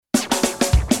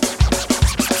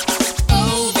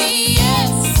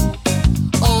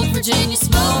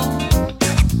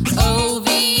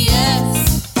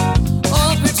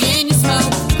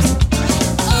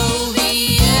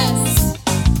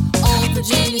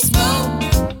Smoke.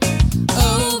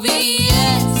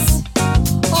 OVS.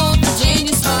 Old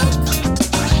Virginia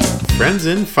Smoke. Friends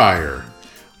in Fire.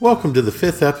 Welcome to the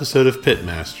 5th episode of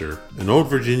Pitmaster, an Old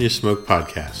Virginia Smoke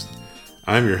podcast.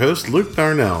 I'm your host, Luke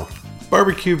Darnell.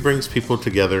 Barbecue brings people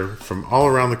together from all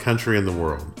around the country and the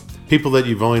world. People that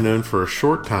you've only known for a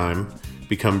short time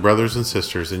become brothers and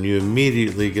sisters, and you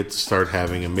immediately get to start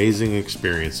having amazing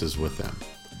experiences with them.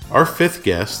 Our 5th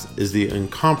guest is the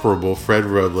incomparable Fred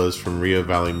Robles from Rio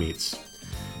Valley Meats.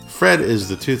 Fred is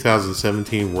the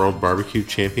 2017 World Barbecue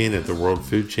Champion at the World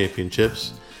Food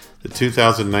Championships, the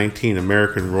 2019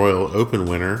 American Royal Open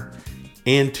winner,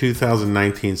 and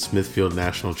 2019 Smithfield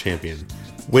National Champion,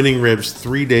 winning ribs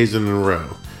 3 days in a row,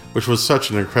 which was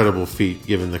such an incredible feat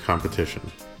given the competition.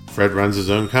 Fred runs his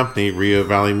own company, Rio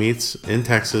Valley Meats, in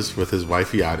Texas with his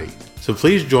wife Yadi. So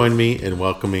please join me in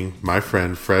welcoming my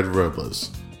friend Fred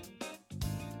Robles.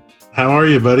 How are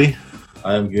you, buddy?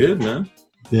 I'm good, man.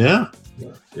 Yeah?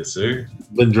 Yes, sir.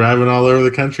 Been driving all over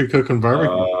the country cooking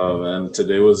barbecue? Man,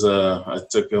 today was, I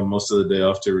took most of the day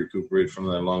off to recuperate from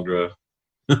that long drive.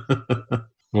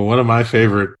 Well, one of my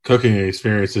favorite cooking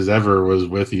experiences ever was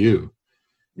with you.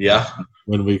 Yeah.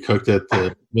 When we cooked at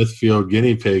the Smithfield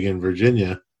Guinea Pig in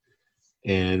Virginia,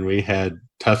 and we had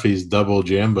Tuffy's Double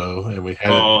Jambo, and we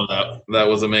had that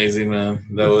was amazing, man.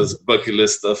 That was bucket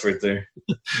list stuff right there.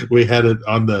 We had it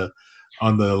on the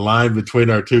line between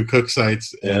our two cook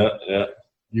sites. And yeah.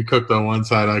 You cooked on one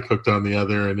side, I cooked on the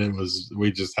other, and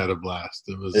we just had a blast.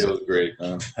 It was great,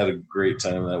 man. Had a great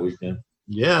time that weekend.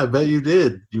 Yeah, I bet you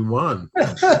did. You won.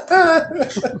 Yeah,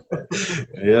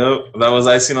 that was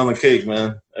icing on the cake,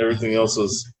 man. Everything else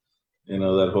was,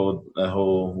 that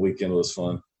whole weekend was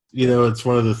fun. It's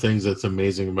one of the things that's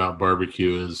amazing about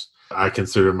barbecue is I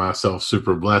consider myself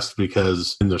super blessed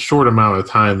because in the short amount of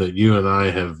time that you and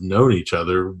I have known each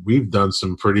other, we've done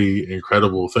some pretty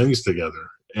incredible things together.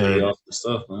 Pretty awesome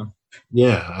stuff, man.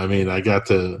 Yeah, I mean, I got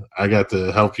to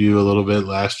help you a little bit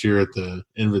last year at the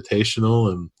Invitational,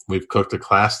 and we've cooked a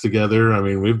class together. I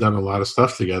mean, we've done a lot of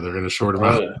stuff together in a short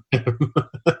amount.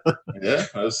 Yeah,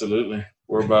 absolutely.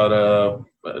 We're about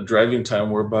driving time.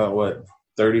 We're about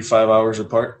 35 hours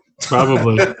apart.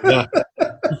 Probably, yeah.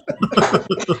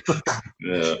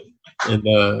 Yeah.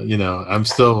 And I'm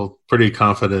still pretty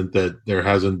confident that there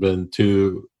hasn't been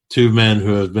two men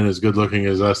who have been as good looking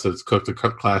as us that's cooked a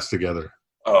class together.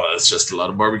 Oh, it's just a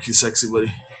lot of barbecue sexy,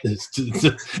 buddy.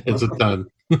 It's a ton.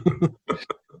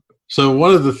 So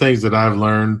one of the things that I've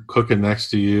learned cooking next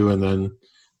to you and then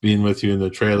being with you in the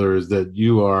trailer is that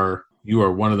you are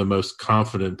one of the most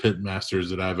confident pit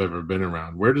masters that I've ever been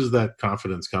around. Where does that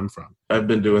confidence come from? I've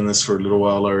been doing this for a little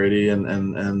while already,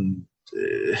 and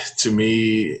to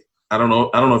me, I don't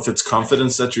know if it's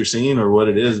confidence that you're seeing or what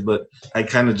it is, but I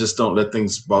kind of just don't let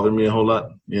things bother me a whole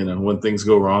lot. When things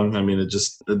go wrong, I mean, it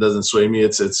doesn't sway me.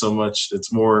 It's so much.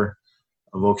 It's more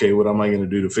of, okay, what am I going to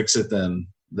do to fix it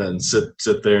than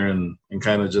sit there and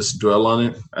kind of just dwell on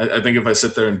it. I think if I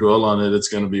sit there and dwell on it, it's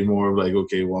going to be more of like,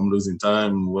 okay, well, I'm losing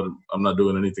time. I'm not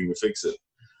doing anything to fix it.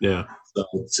 Yeah.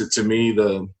 So to me,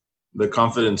 the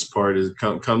confidence part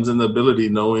comes in the ability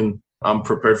knowing I'm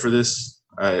prepared for this.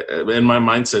 In my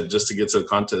mindset, just to get to a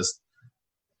contest,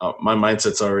 my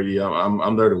mindset's already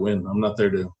I'm there to win. I'm not there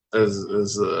to,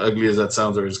 as ugly as that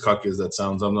sounds or as cocky as that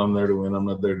sounds, I'm there to win. I'm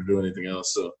not there to do anything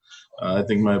else. So I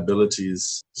think my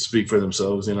abilities speak for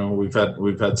themselves.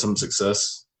 We've had some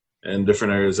success in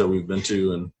different areas that we've been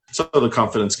to, and so the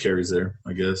confidence carries there,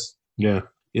 I guess. Yeah.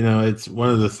 It's one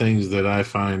of the things that I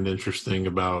find interesting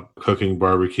about cooking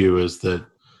barbecue is that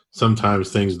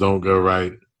sometimes things don't go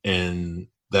right, and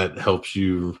that helps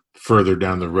you further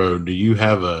down the road. Do you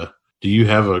have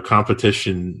a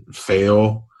competition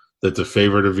fail that's a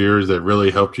favorite of yours that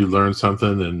really helped you learn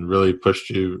something and really pushed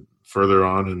you further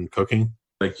on in cooking?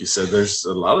 Like you said, there's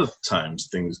a lot of times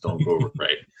things don't go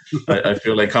right. I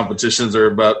feel like competitions are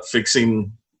about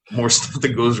fixing more stuff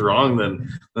that goes wrong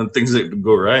than things that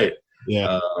go right.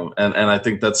 Yeah. And I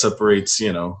think that separates,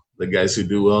 the guys who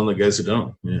do well and the guys who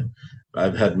don't. Yeah.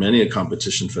 I've had many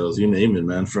competition fails, you name it,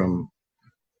 man, from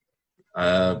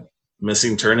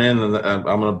missing turn-in, and I'm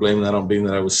going to blame that on being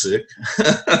that I was sick.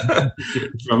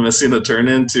 From missing a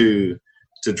turn-in to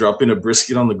dropping a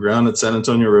brisket on the ground at San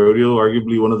Antonio Rodeo,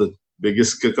 arguably one of the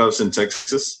biggest cook-offs in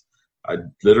Texas. I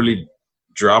literally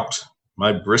dropped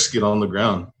my brisket on the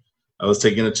ground. I was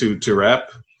taking it to wrap,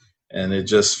 and it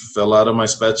just fell out of my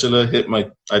spatula.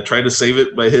 I tried to save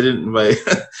it by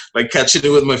by catching it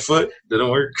with my foot.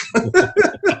 Didn't work.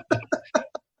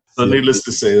 So needless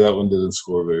to say, that one didn't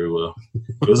score very well.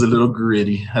 It was a little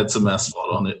gritty, had some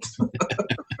asphalt on it.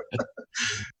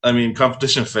 I mean,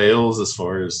 competition fails as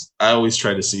far as I always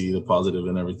try to see the positive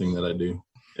in everything that I do.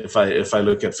 if I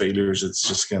look at failures, it's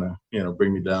just gonna,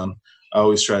 bring me down. I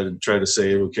always try to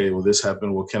say, okay, well, this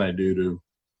happened. What can I do to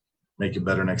make it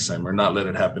better next time, or not let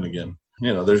it happen again?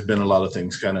 There's been a lot of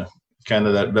things kind of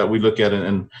that we look at it,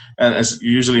 and as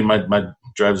usually my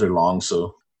drives are long,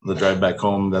 so the drive back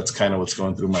home, that's kind of what's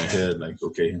going through my head. Like,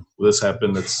 okay, well, this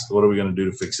happened. What are we going to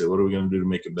do to fix it? What are we going to do to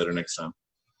make it better next time?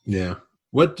 Yeah.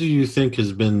 What do you think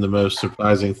has been the most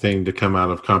surprising thing to come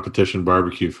out of competition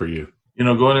barbecue for you?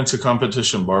 Going into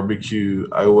competition barbecue,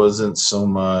 I wasn't so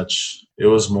much. It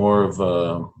was more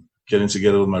of getting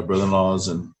together with my brother-in-laws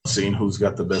and seeing who's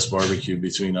got the best barbecue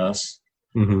between us.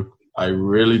 Mm-hmm. I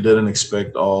really didn't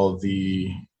expect all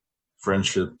the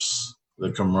friendships,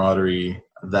 the camaraderie.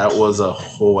 That was a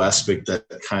whole aspect that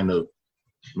kind of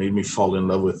made me fall in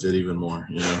love with it even more.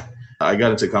 I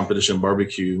got into competition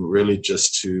barbecue really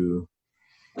just to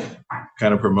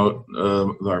kind of promote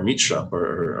our meat shop,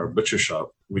 our butcher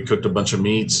shop. We cooked a bunch of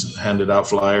meats, handed out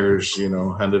flyers,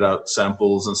 handed out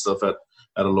samples and stuff at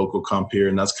a local comp here,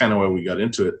 and that's kind of why we got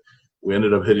into it. We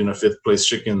ended up hitting a 5th place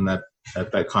chicken at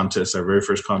that contest, our very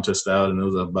first contest out, and it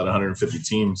was about 150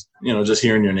 teams. Just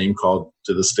hearing your name called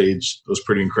to the stage was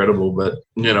pretty incredible. But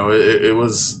it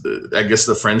was, I guess,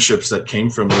 the friendships that came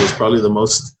from it was probably the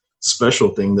most special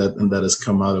thing that has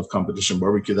come out of competition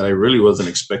barbecue that I really wasn't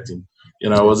expecting.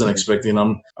 I wasn't expecting.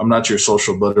 I'm not your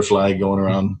social butterfly going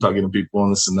around talking to people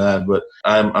and this and that, but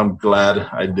I'm glad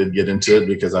I did get into it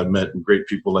because I've met great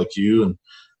people like you, and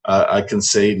I can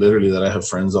say literally that I have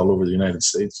friends all over the United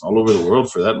States, all over the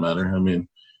world for that matter. I mean,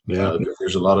 yeah,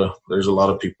 there's a lot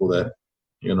of people that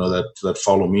that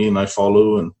follow me and I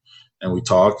follow, and we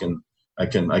talk, and I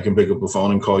can pick up a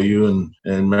phone and call you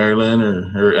in Maryland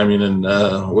or I mean in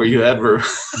where you at,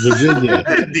 Virginia,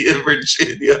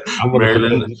 Virginia,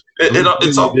 Maryland.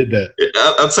 It's all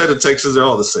outside of Texas. They're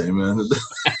all the same, man.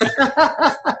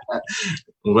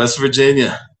 West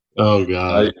Virginia. Oh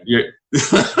God.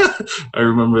 I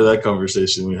remember that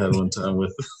conversation we had one time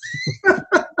with.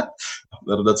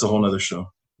 That's a whole nother show.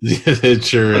 It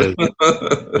sure is.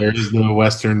 There is no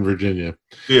Western Virginia.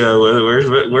 Yeah,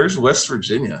 where's West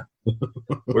Virginia?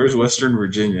 Where's Western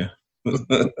Virginia?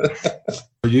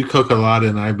 You cook a lot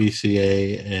in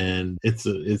IBCA, and it's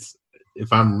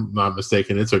if I'm not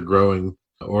mistaken, it's a growing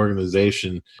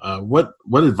organization. What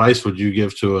advice would you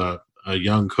give to a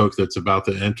young cook that's about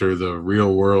to enter the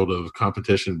real world of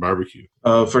competition barbecue?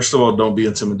 First of all, don't be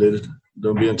intimidated.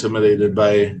 Don't be intimidated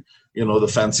by,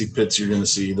 the fancy pits you're going to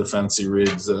see, the fancy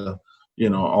rigs,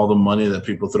 all the money that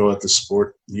people throw at the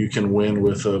sport. You can win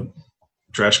with a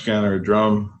trash can or a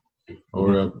drum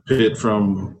or a pit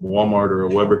from Walmart or a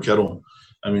Weber kettle.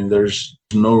 I mean, there's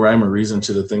no rhyme or reason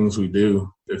to the things we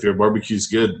do. If your barbecue's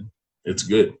good, it's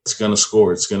good. It's going to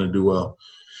score. It's going to do well.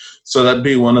 So that'd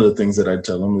be one of the things that I'd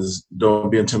tell them is don't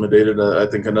be intimidated. I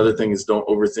think another thing is don't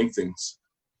overthink things.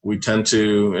 We tend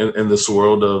to, in this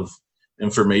world of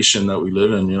information that we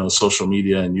live in, social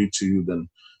media and YouTube and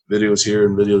videos here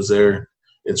and videos there,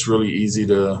 it's really easy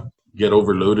to get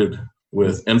overloaded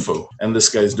with info. And this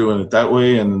guy's doing it that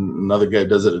way, and another guy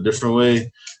does it a different way.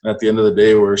 And at the end of the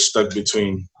day, we're stuck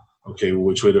between, okay, well,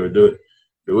 which way do I do it?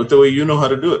 Do it the way you know how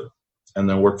to do it, and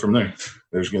then work from there.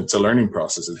 It's a learning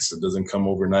process. It doesn't come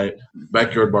overnight.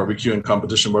 Backyard barbecue and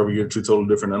competition barbecue are two totally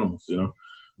different animals.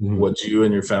 Mm-hmm. What you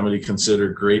and your family consider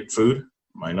great food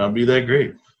might not be that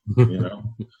great.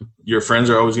 Your friends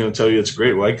are always going to tell you it's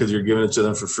great. Why? Because you're giving it to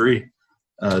them for free.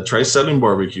 Try selling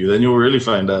barbecue, then you'll really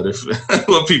find out if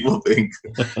what people think.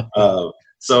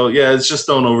 So yeah, it's just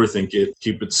don't overthink it.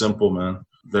 Keep it simple, man.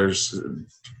 There's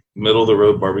middle of the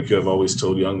road barbecue. I've always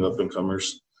told young up and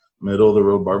comers, middle of the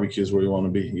road barbecue is where you want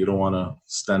to be. You don't want to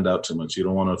stand out too much. You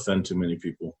don't want to offend too many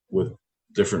people with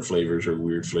different flavors or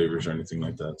weird flavors or anything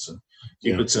like that. So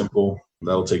keep it simple.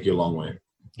 That'll take you a long way.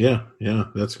 Yeah,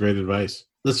 that's great advice.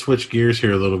 Let's switch gears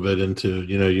here a little bit into,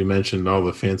 you mentioned all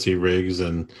the fancy rigs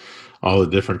and all the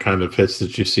different kind of pits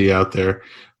that you see out there.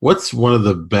 What's one of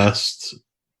the best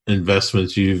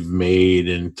investments you've made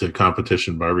into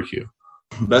competition barbecue?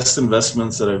 Best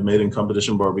investments that I've made in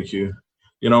competition barbecue.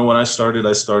 When I started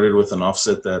with an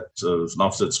offset an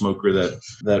offset smoker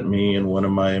that me and one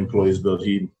of my employees built.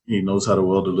 He knows how to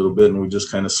weld a little bit, and we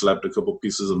just kind of slapped a couple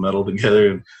pieces of metal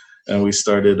together and we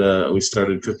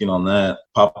started cooking on that.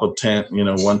 Pop-up tent,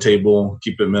 one table,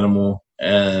 keep it minimal,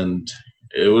 and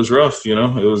it was rough. It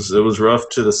was rough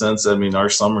to the sense. I mean, our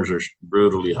summers are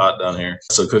brutally hot down here,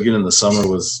 so cooking in the summer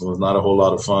was not a whole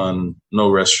lot of fun. No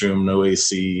restroom, no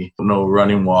AC, no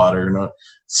running water.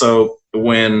 So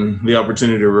when the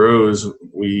opportunity arose,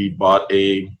 we bought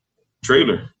a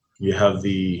trailer. You have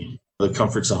the the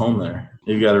comforts of home there.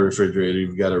 You've got a refrigerator,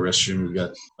 you've got a restroom, you've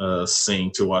got a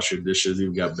sink to wash your dishes,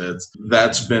 you've got beds.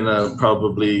 That's been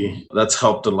that's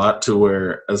helped a lot to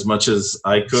where as much as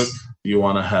I cook, you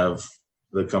want to have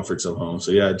the comforts of home.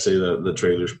 So yeah, I'd say that the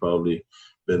trailer's probably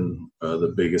been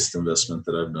the biggest investment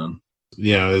that I've done.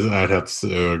 Yeah, I'd have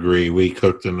to agree. We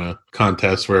cooked in a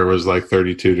contest where it was like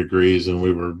 32 degrees, and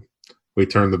we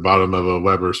turned the bottom of a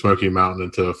Weber Smoky Mountain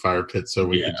into a fire pit, so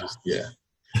we could just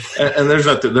And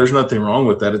there's nothing wrong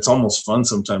with that. It's almost fun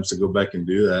sometimes to go back and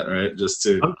do that, right?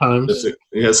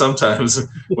 Sometimes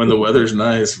when the weather's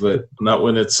nice, but not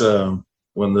when it's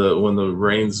when the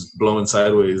rain's blowing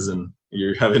sideways and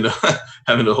you're having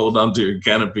to hold on to your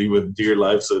canopy with dear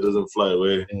life so it doesn't fly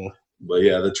away. Yeah. But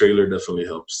yeah, the trailer definitely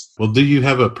helps. Well, do you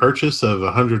have a purchase of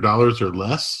 $100 or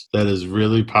less that has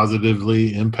really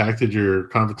positively impacted your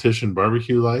competition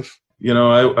barbecue life? You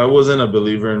know, I wasn't a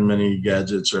believer in many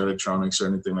gadgets or electronics or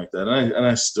anything like that. And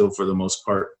I still, for the most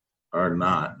part, are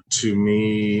not. To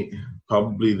me,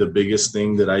 probably the biggest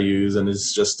thing that I use, and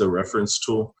it's just a reference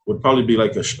tool, would probably be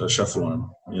like a chef alarm,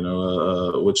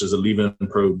 which is a leave-in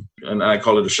probe. And I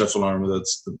call it a chef alarm.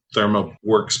 That's the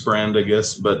ThermoWorks brand, I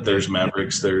guess. But there's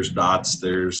Mavericks, there's Dots,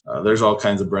 there's all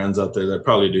kinds of brands out there that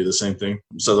probably do the same thing.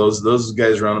 So those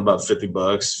guys run about $50,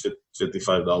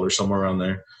 $55, somewhere around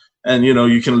there. And,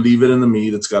 you can leave it in the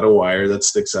meat. It's got a wire that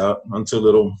sticks out onto a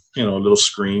little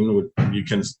screen. You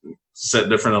can set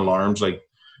different alarms like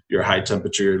your high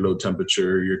temperature, your low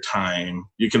temperature, your time.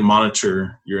 You can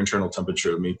monitor your internal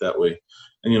temperature of meat that way.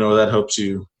 And, that helps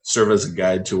you serve as a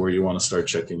guide to where you want to start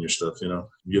checking your stuff.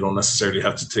 You don't necessarily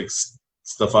have to take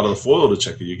stuff out of the foil to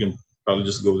check it. You can probably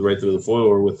just go right through the foil,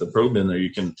 or with the probe in there,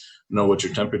 you can know what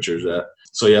your temperature is at.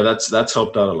 So, yeah, that's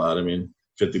helped out a lot. I mean,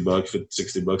 $50,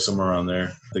 $60, somewhere around there.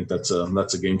 I think that's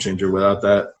a game changer. Without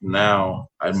that, now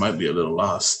I might be a little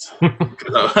lost.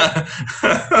 I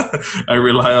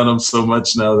rely on them so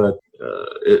much now that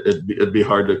it'd be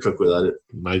hard to cook without it.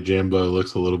 My Jambo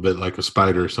looks a little bit like a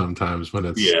spider sometimes when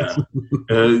it's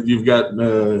you've got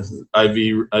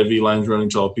IV lines running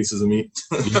to all pieces of meat.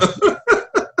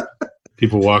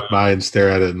 People walk by and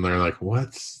stare at it, and they're like,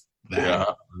 "What's that?" Yeah.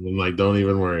 I'm like, don't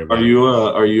even worry about it.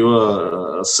 Are you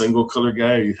a single color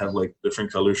guy, or you have like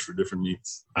different colors for different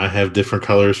meats? I have different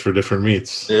colors for different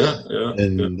meats. Yeah.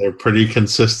 And they're pretty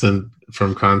consistent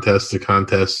from contest to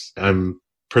contest. I'm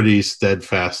pretty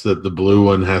steadfast that the blue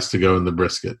one has to go in the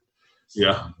brisket.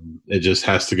 Yeah. It just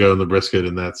has to go in the brisket,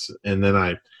 and then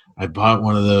I bought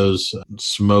one of those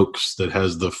smokes that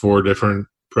has the 4 different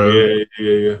probes.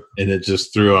 Yeah. And it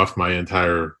just threw off my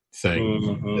entire thing.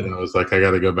 Mm-hmm. And I was like, I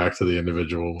got to go back to the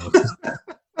individual ones.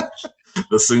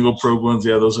 The single probe ones,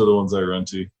 those are the ones I run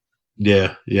to.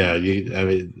 Yeah.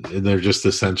 They're just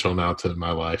essential now to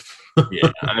my life.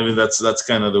 Yeah, I mean that's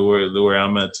kind of the way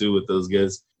I'm at too with those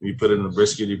guys. You put it in the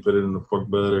brisket, you put it in the pork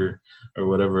butt or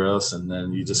whatever else, and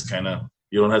then you just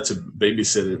you don't have to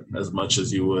babysit it as much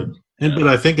as you would. But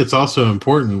I think it's also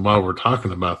important while we're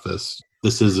talking about this.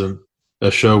 This isn't a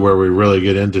show where we really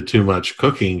get into too much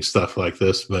cooking stuff like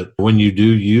this, but when you do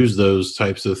use those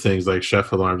types of things like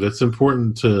chef alarms, it's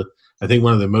important I think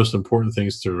one of the most important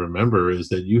things to remember is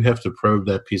that you have to probe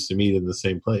that piece of meat in the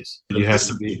same place. You have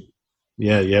to be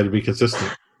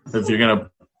consistent. If you're going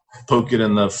to poke it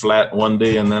in the flat one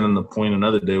day and then in the point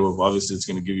another day, well, obviously it's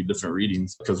going to give you different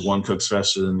readings because one cooks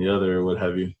faster than the other or what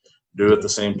have you. Do it the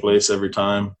same place every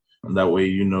time, and that way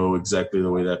you know exactly the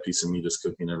way that piece of meat is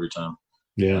cooking every time.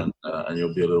 Yeah. And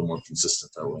you'll be a little more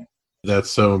consistent that way.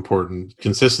 That's so important.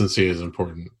 Consistency is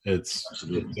important. It's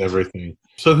everything.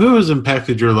 So who has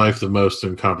impacted your life the most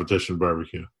in competition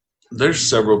barbecue? There's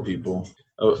several people.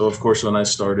 Of course, when I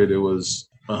started, it was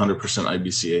 100%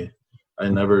 IBCA. I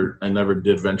never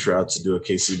did venture out to do a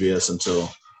KCBS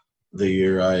until the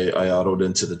year I autoed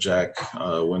into the Jack,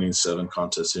 winning 7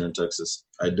 contests here in Texas.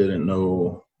 I didn't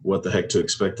know what the heck to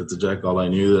expect at the Jack. All I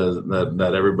knew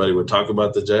that everybody would talk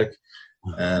about the Jack.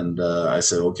 And I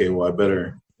said, okay, well, I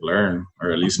better learn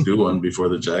or at least do one before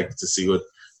the Jack to see what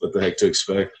the heck to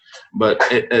expect. But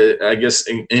I guess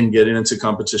in getting into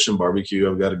competition barbecue,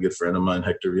 I've got a good friend of mine,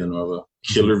 Hector Villanueva,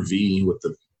 Killer V with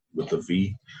the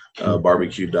V,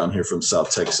 barbecue down here from South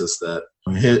Texas, that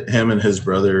him and his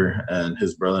brother and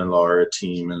his brother-in-law are a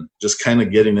team, and just kind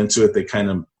of getting into it, they kind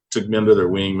of took me under their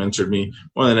wing, mentored me.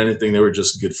 More than anything, they were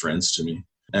just good friends to me.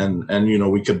 And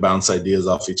we could bounce ideas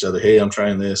off each other. Hey, I'm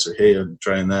trying this, or hey, I'm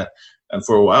trying that. And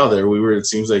for a while there, it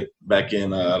seems like back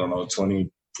in,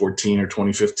 2014 or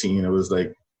 2015, it was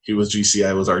like he was GC,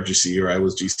 I was RGC, or I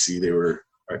was GC. They were,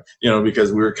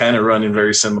 because we were kind of running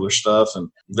very similar stuff, and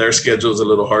their schedule's a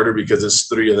little harder because it's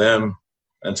 3 of them.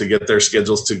 And to get their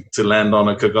schedules to land on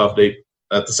a cook-off date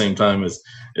at the same time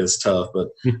is tough. But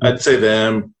I'd say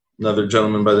them. Another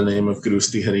gentleman by the name of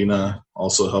Cruz Tijerina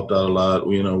also helped out a lot.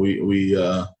 We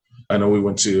I know we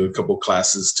went to a couple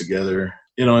classes together,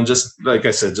 and just like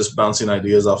I said, just bouncing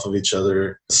ideas off of each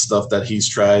other, stuff that he's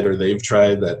tried or they've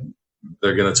tried that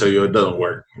they're going to tell you it doesn't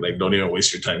work. Like, don't even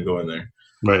waste your time going there.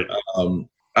 Right.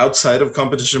 Outside of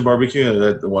competition barbecue,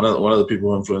 one of the people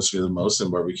who influenced me the most in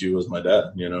barbecue was my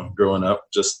dad, growing up,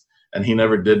 and he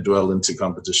never did dwell into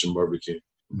competition barbecue,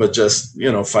 but just,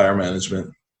 fire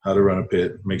management, how to run a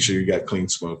pit, make sure you got clean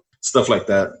smoke, stuff like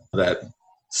that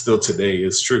still today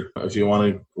is true. If you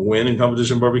want to win in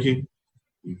competition barbecue,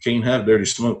 you can't have dirty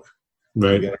smoke.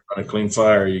 Right. You got to run a clean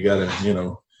fire. You got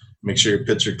to, make sure your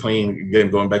pits are clean.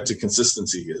 Again, going back to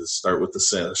consistency, start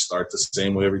the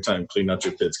same way every time. Clean out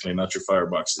your pits, clean out your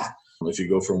fireboxes. If you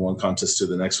go from one contest to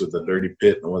the next with a dirty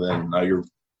pit, well, then now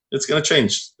it's going to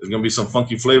change. There's going to be some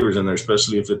funky flavors in there,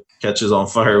 especially if it catches on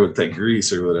fire with that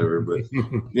grease or whatever. But,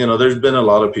 there's been a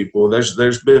lot of people.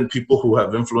 There's been people who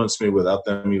have influenced me without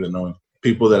them even knowing.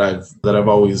 People that I've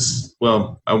always,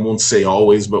 well, I won't say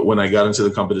always, but when I got into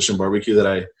the competition barbecue that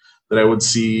I would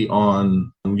see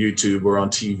on YouTube or on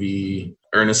TV.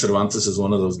 Ernest Cervantes is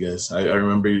one of those guys. I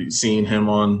remember seeing him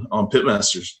on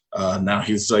Pitmasters. Now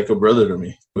he's like a brother to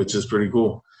me, which is pretty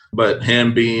cool. But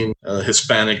him being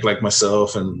Hispanic like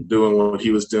myself and doing what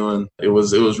he was doing, it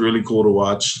was really cool to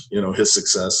watch, his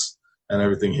success and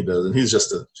everything he does. And he's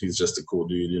just a cool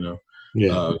dude,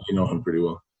 Yeah. You know him pretty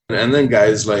well. And then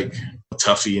guys like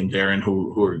Tuffy and Darren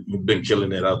who've been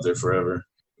killing it out there forever.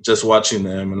 Just watching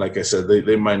them, and like I said,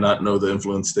 they might not know the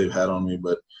influence they've had on me,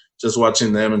 but just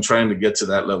watching them and trying to get to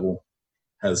that level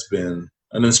has been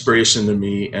an inspiration to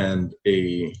me and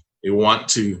a want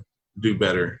to do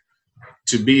better,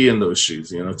 to be in those shoes,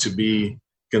 to be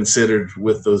considered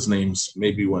with those names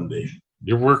maybe one day.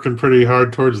 You're working pretty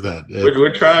hard towards that.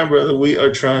 We're trying, brother. We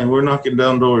are trying. We're knocking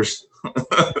down doors.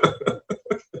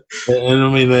 And I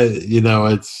mean,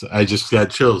 I just got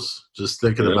chills just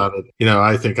thinking about it.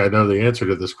 I think I know the answer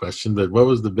to this question, but what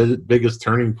was the biggest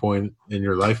turning point in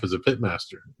your life as a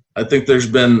pitmaster? I think there's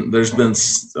been,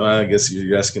 I guess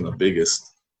you're asking the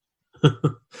biggest. I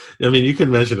mean, you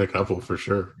can mention a couple for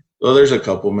sure. Well, there's a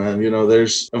couple, man.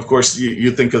 There's, of course,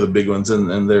 you think of the big ones,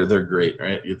 and they're great,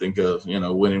 right? You think of,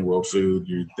 winning World Food.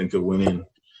 You think of winning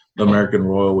the American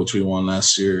Royal, which we won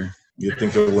last year. You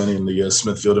think of winning the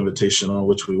Smithfield Invitational,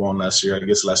 which we won last year. I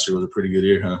guess last year was a pretty good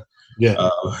year, huh? Yeah.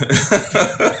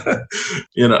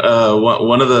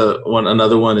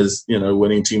 Another one is,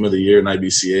 winning Team of the Year in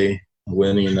IBCA,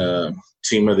 winning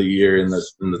Team of the Year in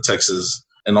the Texas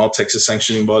and all Texas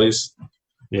sanctioning bodies.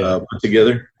 Put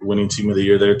together, winning Team of the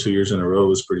Year there 2 years in a row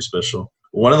was pretty special.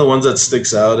 One of the ones that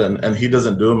sticks out, and he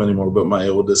doesn't do them anymore, but my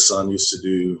oldest son used to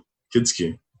do Kids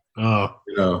Q. Oh.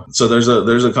 So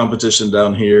there's a competition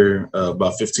down here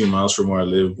about 15 miles from where I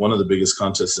live. One of the biggest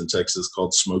contests in Texas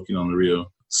called Smoking on the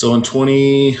Rio. So in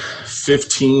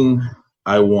 2015,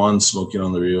 I won Smoking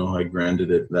on the Rio. I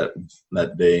granded it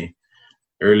that day.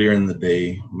 Earlier in the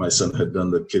day, my son had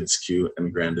done the Kids Q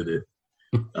and granded it.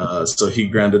 So he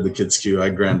granded the Kids Q. I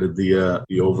granded the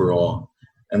overall.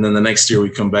 And then the next year we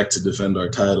come back to defend our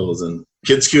titles. And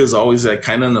Kids Q is always like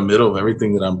kind of in the middle of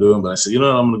everything that I'm doing. But I said, I'm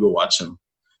going to go watch him.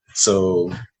 So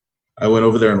I went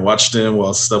over there and watched him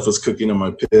while stuff was cooking in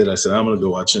my pit. I said, I'm going to go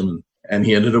watch him. And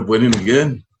he ended up winning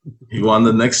again. He won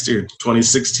the next year,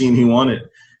 2016, he won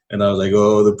it. And I was like,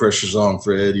 oh, the pressure's on,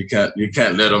 Fred. You can't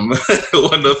let him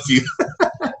one up you.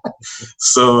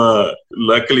 So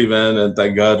luckily, man, and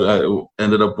thank God, I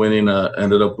ended up winning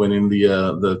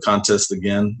the contest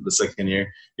again the second year.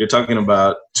 You're talking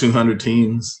about 200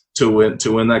 teams to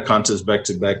win that contest back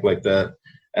to back like that,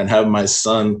 and have my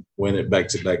son win it back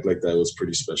to back like that was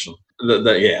pretty special.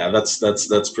 That's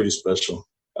pretty special.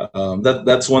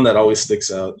 That's one that always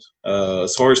sticks out.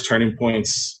 As far as turning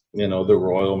points, the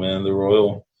Royal, man,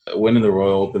 winning the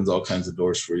Royal opens all kinds of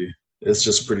doors for you. It's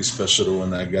just pretty special to win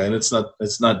that guy. And it's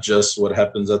not just what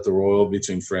happens at the Royal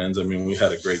between friends. I mean, we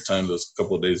had a great time those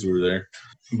couple of days we were there,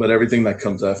 but everything that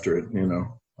comes after it,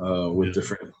 with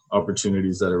different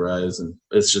opportunities that arise. And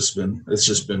it's just been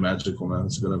magical, man.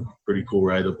 It's been a pretty cool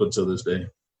ride up until this day.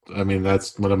 I mean,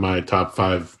 that's one of my top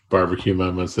 5 barbecue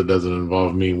moments that doesn't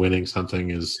involve me winning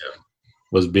something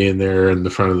was being there in the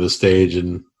front of the stage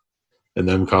and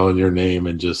them calling your name,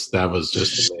 and that was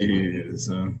just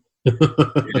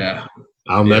yeah.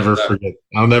 I'll never forget it.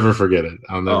 I'll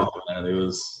never. Oh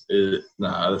man,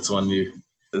 that's one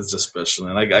it's just special.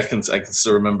 And I can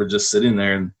still remember just sitting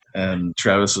there and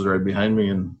Travis was right behind me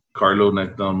and Carlo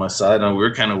next on my side, and we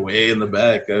were kind of way in the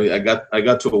back. I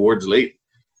got to awards late.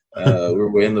 We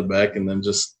were way in the back, and then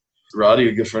just Roddy,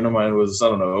 a good friend of mine, was, I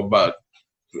don't know, about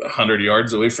 100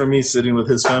 yards away from me, sitting with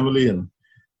his family. And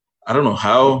I don't know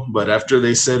how, but after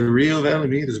they said Rio Valley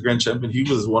Mead is grand champion, he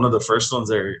was one of the first ones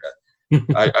there.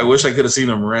 I wish I could have seen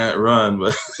him run,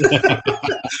 but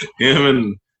him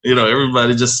and,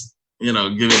 everybody just,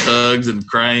 giving hugs and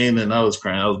crying. And I was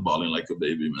crying. I was bawling like a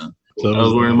baby, man. So I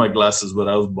was wearing my glasses, but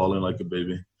I was bawling like a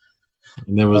baby.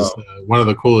 And it was one of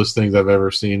the coolest things I've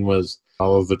ever seen was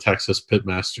all of the Texas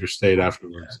pitmasters stayed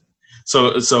afterwards.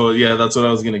 So yeah, that's what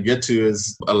I was gonna get to.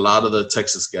 Is a lot of the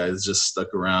Texas guys just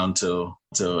stuck around till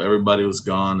everybody was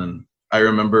gone. And I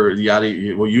remember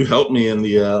Yadi. Well, you helped me in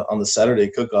the on the Saturday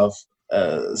cook-off.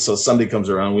 So Sunday comes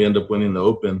around, we end up winning the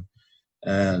Open,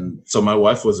 and so my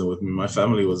wife wasn't with me. My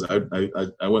family was.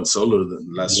 I went solo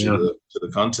last year to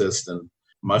the contest, and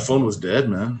my phone was dead,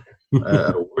 man.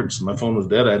 At awards, my phone was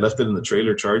dead. I left it in the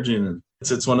trailer charging, and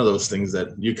it's one of those things that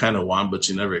you kind of want, but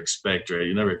you never expect, right?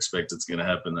 You never expect it's gonna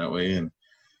happen that way. And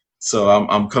so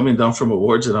I'm coming down from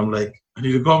awards, and I'm like, I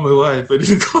need to call my wife. I need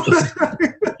to call her.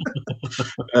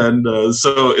 And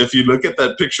so if you look at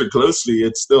that picture closely,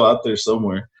 it's still out there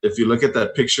somewhere. If you look at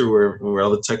that picture where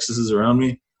all the Texas is around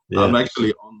me, I'm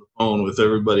actually on the phone with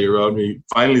everybody around me.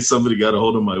 Finally, somebody got a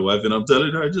hold of my wife, and I'm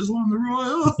telling her I just won the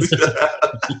Royal.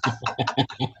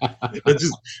 and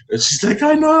she's like,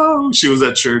 I know. She was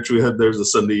at church. There was a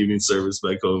Sunday evening service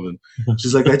back home, and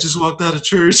she's like, I just walked out of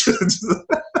church.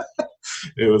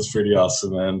 It was pretty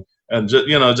awesome, man. And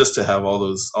just to have all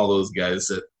those guys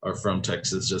that are from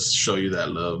Texas just show you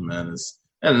that love, man.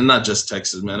 And not just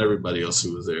Texas, man. Everybody else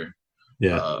who was there,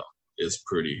 is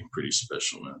pretty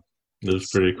special, man. It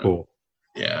was pretty cool.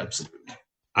 Yeah, absolutely.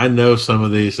 I know some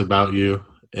of these about you,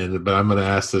 but I'm going to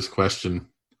ask this question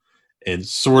and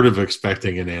sort of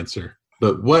expecting an answer.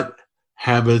 But what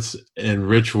habits and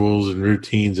rituals and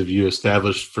routines have you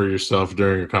established for yourself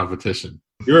during a competition?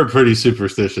 You're a pretty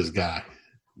superstitious guy.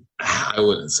 I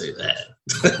wouldn't say that.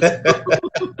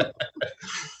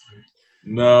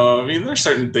 No, I mean, there's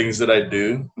certain things that I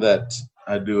do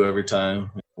every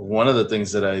time. One of the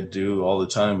things that I do all the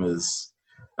time is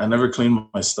I never clean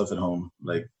my stuff at home.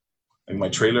 Like my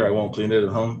trailer, I won't clean it at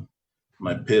home.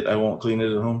 My pit, I won't clean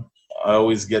it at home. I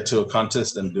always get to a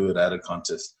contest and do it at a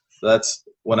contest. That's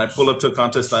when I pull up to a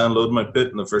contest, I unload my pit,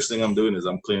 and the first thing I'm doing is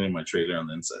I'm cleaning my trailer on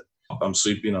the inside. I'm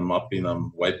sweeping, I'm mopping,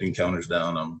 I'm wiping counters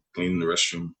down, I'm cleaning the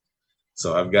restroom.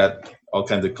 So I've got all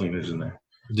kinds of cleaners in there.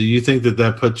 Do you think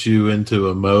that puts you into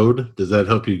a mode? Does that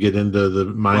help you get into the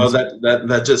mindset? Well,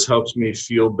 that just helps me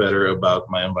feel better about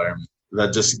my environment.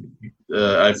 That just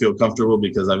I feel comfortable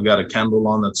because I've got a candle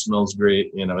on that smells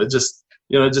great. It just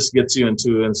gets you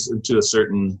into a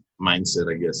certain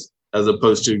mindset, I guess, as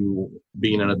opposed to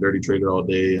being in a dirty trailer all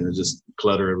day and it just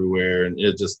clutter everywhere, and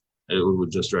it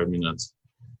would just drive me nuts.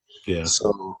 Yeah.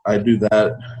 So I do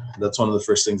that. That's one of the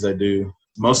first things I do.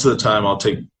 Most of the time I'll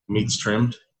take meats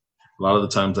trimmed. A lot of the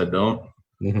times I don't.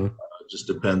 Mm-hmm. It just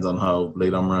depends on how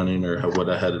late I'm running or what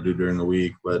I had to do during the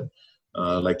week. But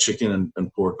like chicken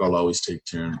and pork, I'll always take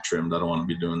trimmed. I don't want to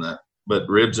be doing that. But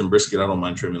ribs and brisket, I don't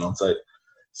mind trimming on site.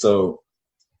 So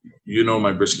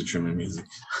my brisket trimming music.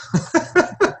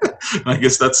 I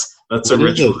guess that's a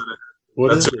ritual.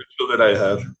 That's a ritual that I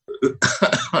have.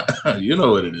 You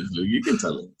know what it is, Luke. You can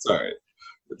tell him. It's all right.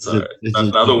 It's all right.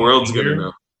 Now the world's gonna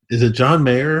know. Is it John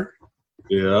Mayer?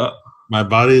 Yeah. My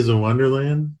body is a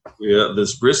wonderland. Yeah,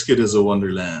 this brisket is a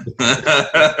wonderland.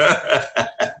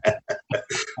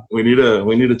 We need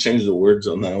to change the words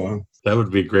on that one. That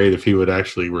would be great if he would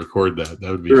actually record that.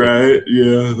 That would be right. Cool.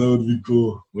 Yeah, that would be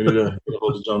cool. We need to get a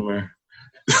hold of John Mayer.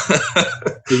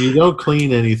 If you don't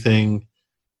clean anything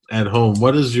at home,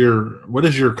 what does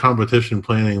your competition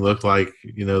planning look like?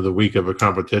 The week of a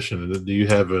competition. Do you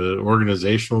have an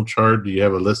organizational chart? Do you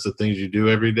have a list of things you do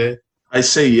every day? I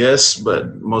say yes,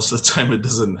 but most of the time it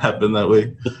doesn't happen that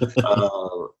way.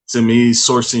 To me,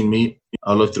 sourcing meat,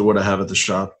 I'll look through what I have at the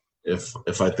shop.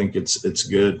 If I think it's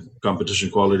good competition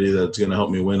quality that's going to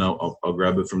help me win, I'll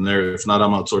grab it from there. If not,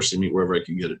 I'm outsourcing meat wherever I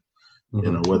can get it.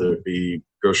 Mm-hmm. Whether it be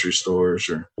grocery stores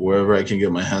or wherever I can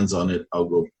get my hands on it, I'll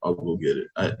go get it.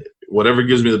 Whatever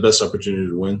gives me the best opportunity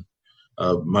to win.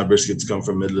 My briskets come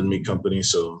from Midland Meat Company,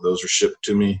 so those are shipped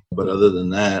to me. But other than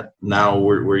that, now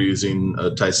we're using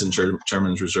Tyson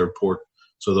Chairman's Reserve pork,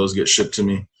 so those get shipped to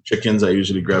me. Chickens I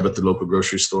usually grab at the local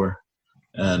grocery store,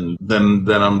 and then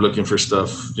I'm looking for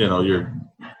stuff. Your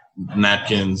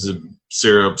napkins,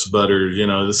 syrups, butter.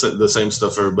 The same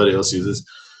stuff everybody else uses.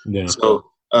 Yeah. So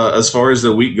As far as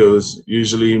the week goes,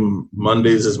 usually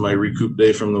Mondays is my recoup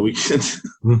day from the weekend.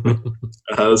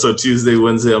 So Tuesday,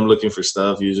 Wednesday, I'm looking for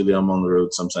stuff. Usually I'm on the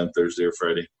road sometime Thursday or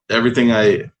Friday. Everything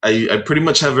I pretty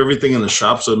much have everything in the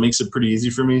shop, so it makes it pretty easy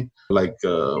for me, like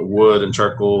wood and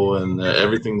charcoal and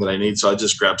everything that I need. So I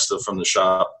just grab stuff from the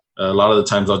shop. A lot of the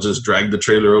times I'll just drag the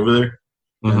trailer over there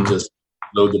and just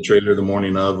load the trailer the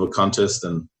morning of a contest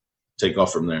and take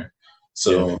off from there.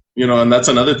 So, and that's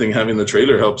another thing. Having the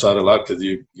trailer helps out a lot because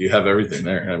you have everything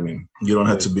there. I mean, you don't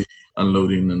have to be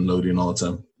unloading and loading all the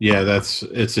time. Yeah,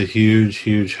 it's a huge,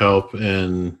 huge help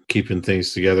in keeping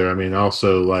things together. I mean,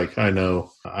 also, like, I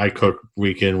know I cook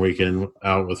week in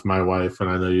out with my wife, and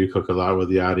I know you cook a lot with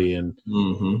Yadi, and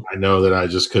I know that I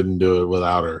just couldn't do it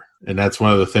without her. And that's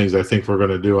one of the things I think we're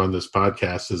going to do on this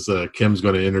podcast is Kim's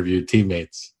going to interview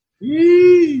teammates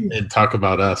and talk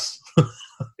about us.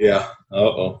 Yeah.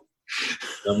 Uh-oh.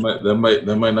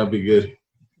 That might not be good.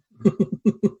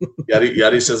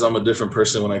 Yadi says I'm a different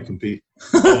person when I compete.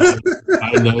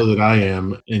 I know that I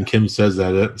am, and Kim says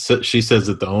that. She says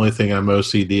that the only thing I'm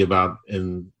OCD about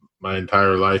in my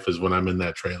entire life is when I'm in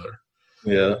that trailer.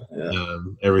 Yeah.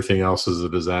 Everything else is a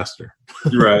disaster.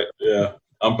 Right. Yeah.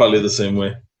 I'm probably the same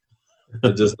way.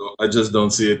 I just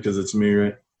don't see it because it's me,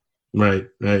 right?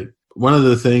 Right. One of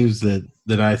the things that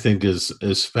I think is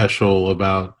special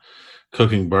about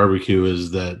cooking barbecue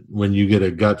is that when you get a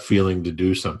gut feeling to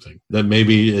do something that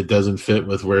maybe it doesn't fit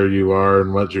with where you are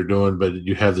and what you're doing, but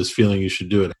you have this feeling you should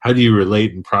do it. How do you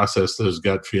relate and process those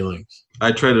gut feelings?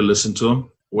 I try to listen to them,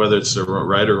 whether it's the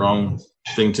right or wrong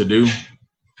thing to do.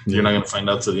 You're not going to find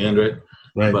out to the end, right?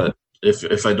 Right. But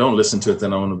if I don't listen to it,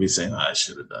 then I'm going to be saying, I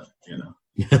should have done it,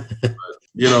 But,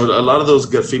 a lot of those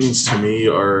gut feelings to me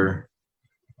are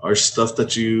stuff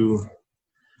that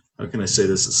how can I say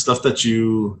this? Stuff that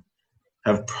you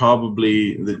have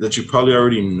that you probably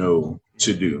already know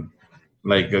to do.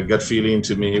 Like a gut feeling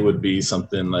to me would be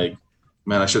something like,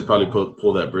 man, I should probably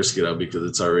pull that brisket out because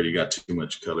it's already got too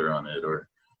much color on it, or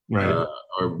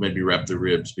maybe wrap the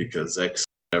ribs because X,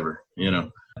 whatever,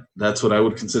 That's what I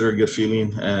would consider a good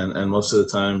feeling, and most of the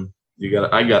time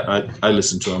I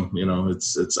listen to them.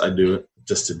 I do it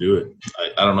just to do it.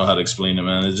 I don't know how to explain it,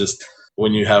 man. It's just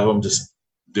when you have them, just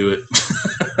do it.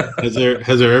 Has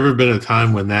there ever been a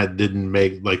time when that didn't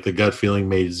make, like, the gut feeling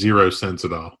made zero sense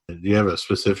at all? Do you have a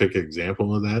specific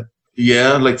example of that?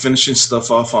 Yeah, like finishing stuff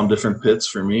off on different pits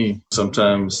for me.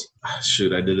 Sometimes, I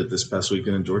did it this past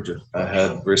weekend in Georgia. I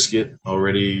had brisket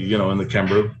already, in the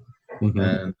Cambro.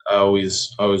 And I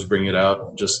always bring it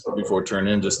out just before turn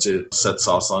in, just to set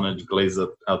sauce on it, glaze it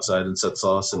outside and set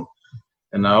sauce.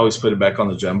 And I always put it back on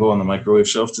the Jumbo on the microwave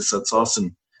shelf to set sauce.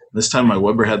 And this time my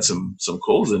Weber had some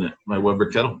coals in it, my Weber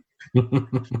kettle.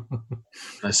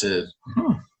 I said,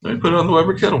 let me put it on the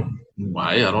Weber kettle.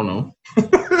 Why? I don't know.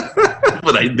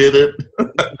 But I did it.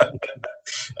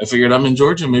 I figured I'm in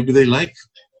Georgia. Maybe they like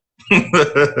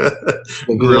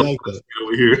grill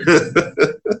over here.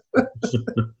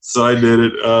 So I did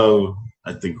it.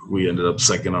 I think we ended up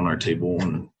second on our table,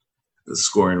 and the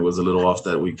scoring was a little off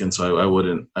that weekend. So I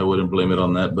wouldn't blame it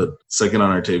on that. But second on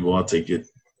our table, I'll take it.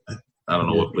 I don't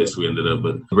know what place we ended up,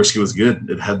 but the brisket was good.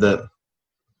 It had that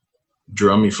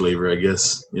drummy flavor, I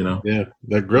guess, Yeah,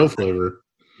 that grill flavor.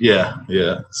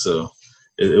 Yeah. So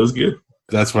it was good.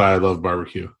 That's why I love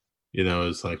barbecue.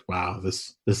 It's like, wow,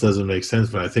 this doesn't make sense,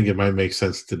 but I think it might make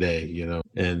sense today,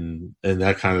 and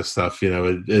that kind of stuff,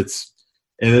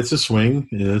 it's a swing,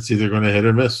 and it's either going to hit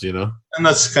or miss, And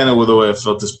that's kind of the way I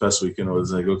felt this past weekend. I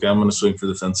was like, okay, I'm going to swing for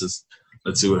the fences.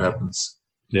 Let's see what happens.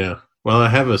 Yeah. Well, I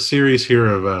have a series here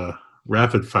of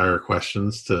rapid fire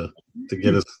questions to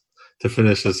get us to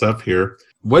finish this up here.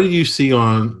 What do you see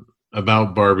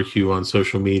about barbecue on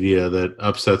social media that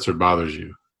upsets or bothers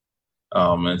you?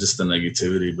 Oh man, just the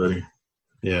negativity, buddy.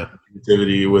 Yeah.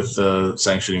 Negativity with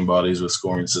sanctioning bodies, with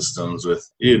scoring systems, with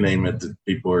you name it.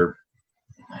 People are,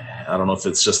 I don't know if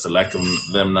it's just the lack of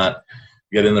them not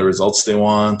getting the results they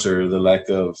want, or the lack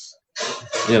of,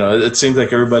 it seems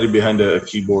like everybody behind a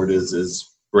keyboard is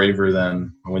braver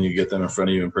than when you get them in front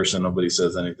of you in person. Nobody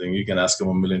says anything. You can ask them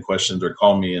a million questions or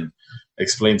call me and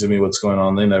explain to me what's going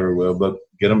on. They never will, but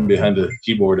get them behind a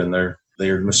keyboard and they're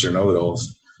Mr.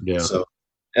 Know-it-alls. Yeah. So,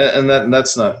 and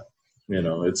that's not,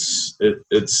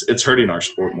 it's hurting our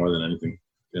sport more than anything,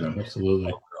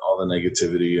 Absolutely. All the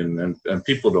negativity and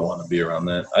people don't want to be around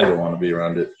that. I don't want to be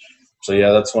around it. So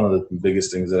yeah, that's one of the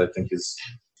biggest things that I think is.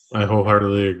 I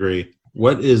wholeheartedly agree.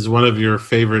 What is one of your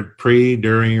favorite pre,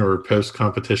 during, or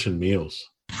post-competition meals?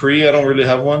 Pre, I don't really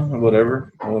have one.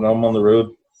 Whatever. When I'm on the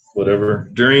road, whatever.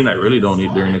 During, I really don't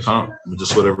eat during the comp.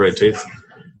 Just whatever I taste.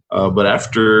 But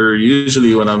after,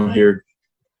 usually when I'm here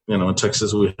in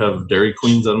Texas we have Dairy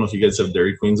Queens. I don't know if you guys have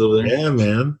Dairy Queens over there. Yeah,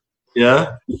 man.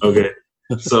 Yeah. Okay.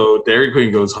 So Dairy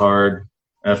Queen goes hard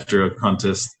after a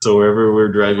contest. So wherever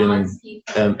we're driving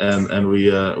and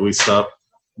we stop,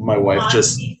 my wife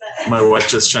just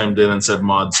chimed in and said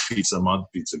Mod's Pizza. Mod's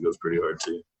Pizza goes pretty hard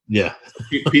too. Yeah.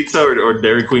 Pizza or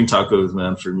Dairy Queen tacos,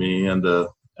 man, for me, and a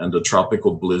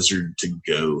tropical blizzard to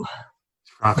go.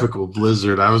 Tropical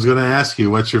blizzard. I was going to ask you,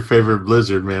 what's your favorite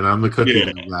blizzard, man? I'm the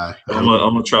cookie guy.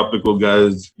 I'm a tropical guy.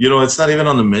 It's not even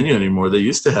on the menu anymore. They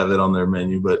used to have it on their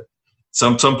menu, but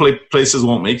some places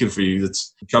won't make it for you.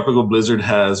 It's tropical blizzard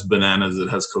has bananas, it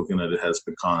has coconut, it has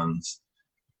pecans,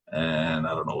 and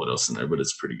I don't know what else in there, but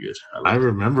it's pretty good. I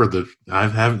remember that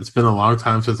it's been a long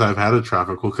time since I've had a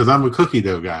tropical because I'm a cookie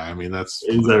dough guy. I mean, is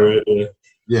that right? Yeah.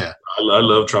 Yeah. I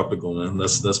love tropical, man.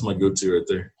 That's my go-to right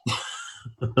there.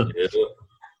 Yeah.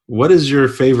 What is your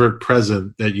favorite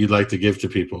present that you'd like to give to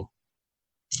people?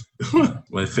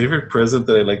 My favorite present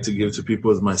that I like to give to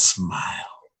people is my smile.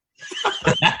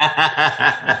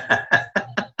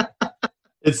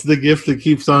 It's the gift that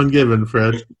keeps on giving,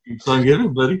 Fred. Keeps on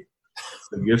giving, buddy. It's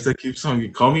the gift that keeps on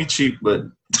giving. Call me cheap, but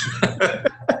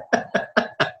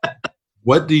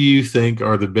what do you think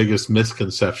are the biggest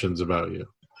misconceptions about you?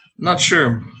 Not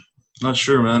sure,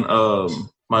 man.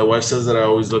 My wife says that I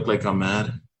always look like I'm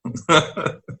mad.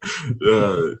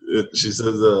 She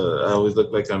says I always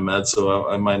look like I'm mad, so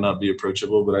I might not be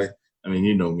approachable. But I mean,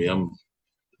 you know me. I'm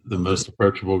the most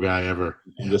approachable guy ever.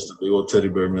 I'm just a big old teddy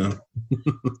bear, man.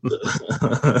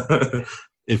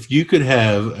 If you could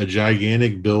have a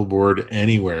gigantic billboard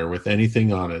anywhere with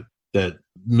anything on it that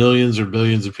millions or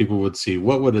billions of people would see,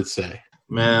 what would it say?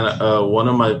 Man, one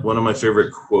of my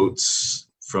favorite quotes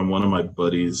from one of my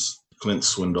buddies, Clint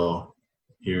Swindoll,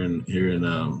 here in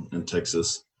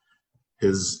Texas.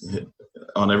 His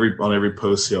on every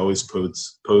post he always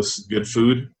posts good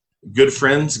food, good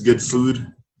friends, good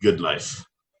food, good life.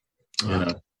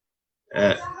 And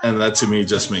that to me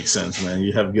just makes sense, man.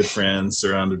 You have good friends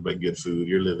surrounded by good food,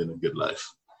 you're living a good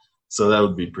life. So that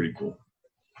would be pretty cool.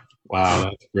 Wow,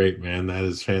 that's great, man. That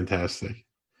is fantastic.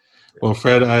 Well,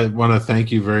 Fred, I want to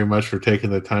thank you very much for taking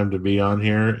the time to be on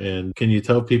here. And can you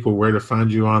tell people where to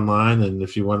find you online? And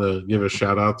if you want to give a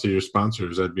shout out to your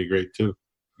sponsors, that'd be great too.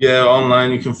 Yeah,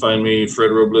 online you can find me, Fred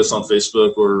Robles, on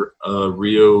Facebook, or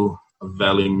Rio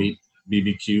Valley Meat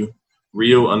BBQ.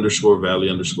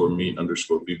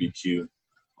 Rio_Valley_Meat_BBQ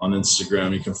on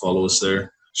Instagram. You can follow us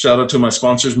there. Shout out to my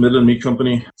sponsors, Midland Meat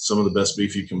Company. Some of the best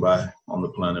beef you can buy on the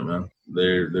planet, man.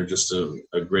 They're just a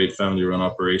great family-run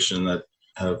operation that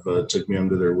have took me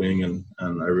under their wing, and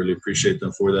I really appreciate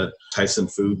them for that. Tyson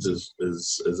Foods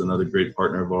is another great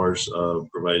partner of ours,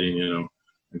 providing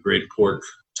a great pork.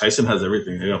 Tyson has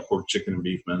everything. They got pork, chicken, and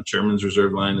beef, man. Chairman's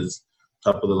Reserve line is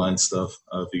top of the line stuff.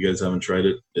 If you guys haven't tried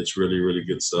it, it's really, really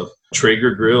good stuff.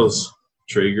 Traeger Grills.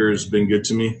 Traeger's been good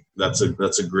to me. That's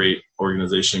a great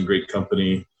organization, great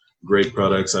company, great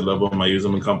products. I love them. I use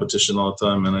them in competition all the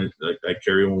time, and I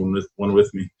carry one with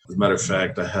me. As a matter of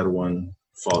fact, I had one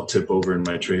tip over in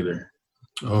my trailer.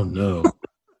 Oh no.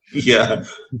 Yeah.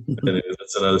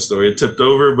 That's another story. It tipped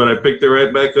over, but I picked it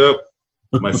right back up.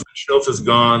 My food shelf is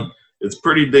gone. It's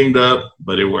pretty dinged up,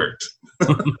 but it worked.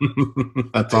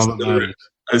 That's all that matters.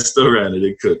 I still ran it.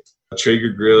 It cooked.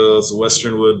 Traeger Grills,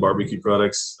 Western Wood barbecue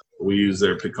products. We use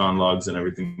their pecan logs and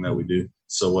everything that we do.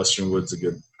 So Western Wood's a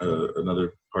good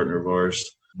another partner of ours.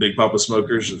 Big Papa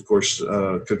Smokers, of course,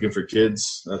 Cooking for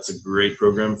Kids. That's a great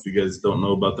program. If you guys don't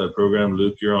know about that program,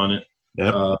 Luke, you're on it.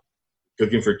 Yep.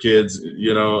 Cooking for Kids.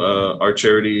 Our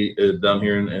charity down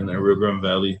here in the Rio Grande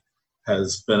Valley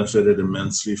has benefited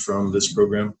immensely from this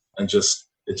program. And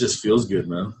it just feels good,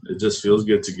 man. It just feels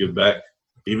good to give back,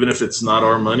 even if it's not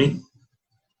our money,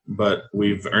 but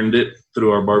we've earned it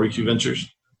through our barbecue ventures.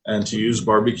 And to use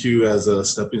barbecue as a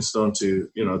stepping stone to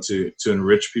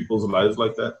enrich people's lives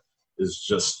like that is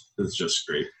just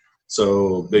great.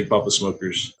 So Big Papa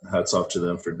Smokers, hats off to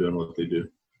them for doing what they do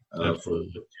for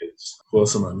the kids. Who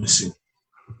else am I missing?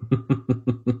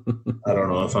 I don't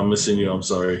know. If I'm missing you, I'm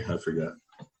sorry. I forgot.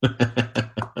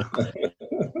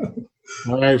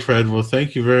 All right, Fred. Well,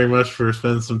 thank you very much for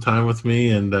spending some time with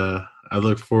me, and I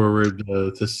look forward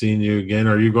to seeing you again.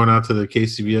 Are you going out to the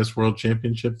KCBS World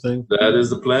Championship thing? That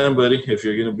is the plan, buddy. If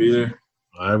you're going to be there,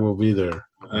 I will be there.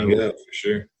 Yeah, for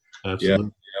sure.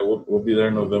 Absolutely. Yeah, we'll be there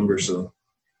in November, so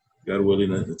God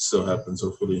willing, it still happens.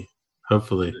 Hopefully.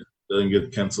 It doesn't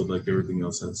get canceled like everything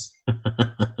else has.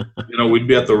 We'd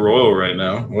be at the Royal right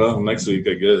now. Well, next week,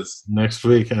 I guess. Next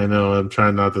week, I know. I'm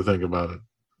trying not to think about it.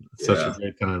 It's such a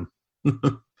great time.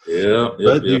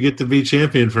 You get to be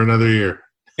champion for another year.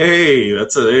 Hey,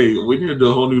 we need to do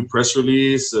a whole new press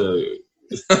release.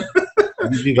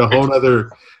 You need a whole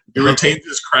other. He retains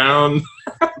his crown.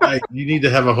 Like, you need to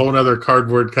have a whole other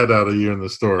cardboard cutout of you in the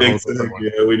store. Exactly.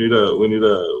 Yeah, we need a.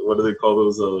 What do they call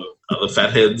those? The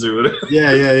fat heads or whatever.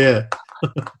 Yeah.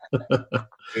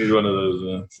 We need one of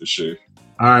those for sure.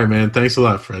 All right, man. Thanks a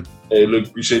lot, Fred. Hey, Luke,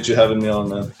 appreciate you having me on,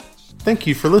 man. Thank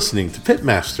you for listening to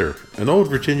Pitmaster, an Old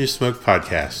Virginia Smoke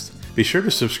podcast. Be sure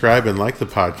to subscribe and like the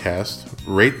podcast,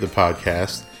 rate the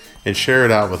podcast, and share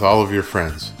it out with all of your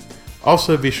friends.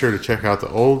 Also, be sure to check out the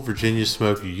Old Virginia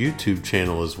Smoke YouTube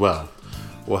channel as well.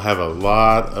 We'll have a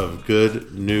lot of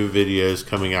good new videos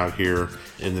coming out here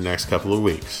in the next couple of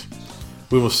weeks.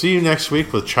 We will see you next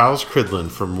week with Charles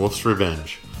Cridland from Wolf's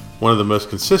Revenge, one of the most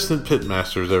consistent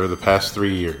pitmasters over the past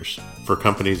 3 years. For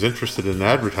companies interested in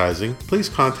advertising, please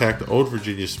contact Old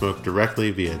Virginia Smoke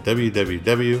directly via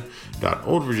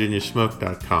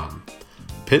www.oldvirginiasmoke.com.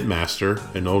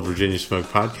 Pitmaster, an Old Virginia Smoke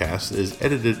podcast, is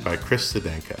edited by Chris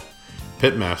Sedenka.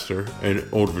 Pitmaster, an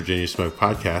Old Virginia Smoke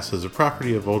podcast, is a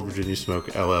property of Old Virginia Smoke,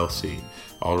 LLC.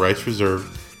 All rights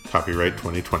reserved. Copyright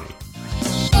 2020.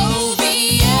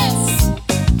 OVS,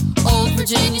 Old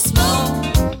Virginia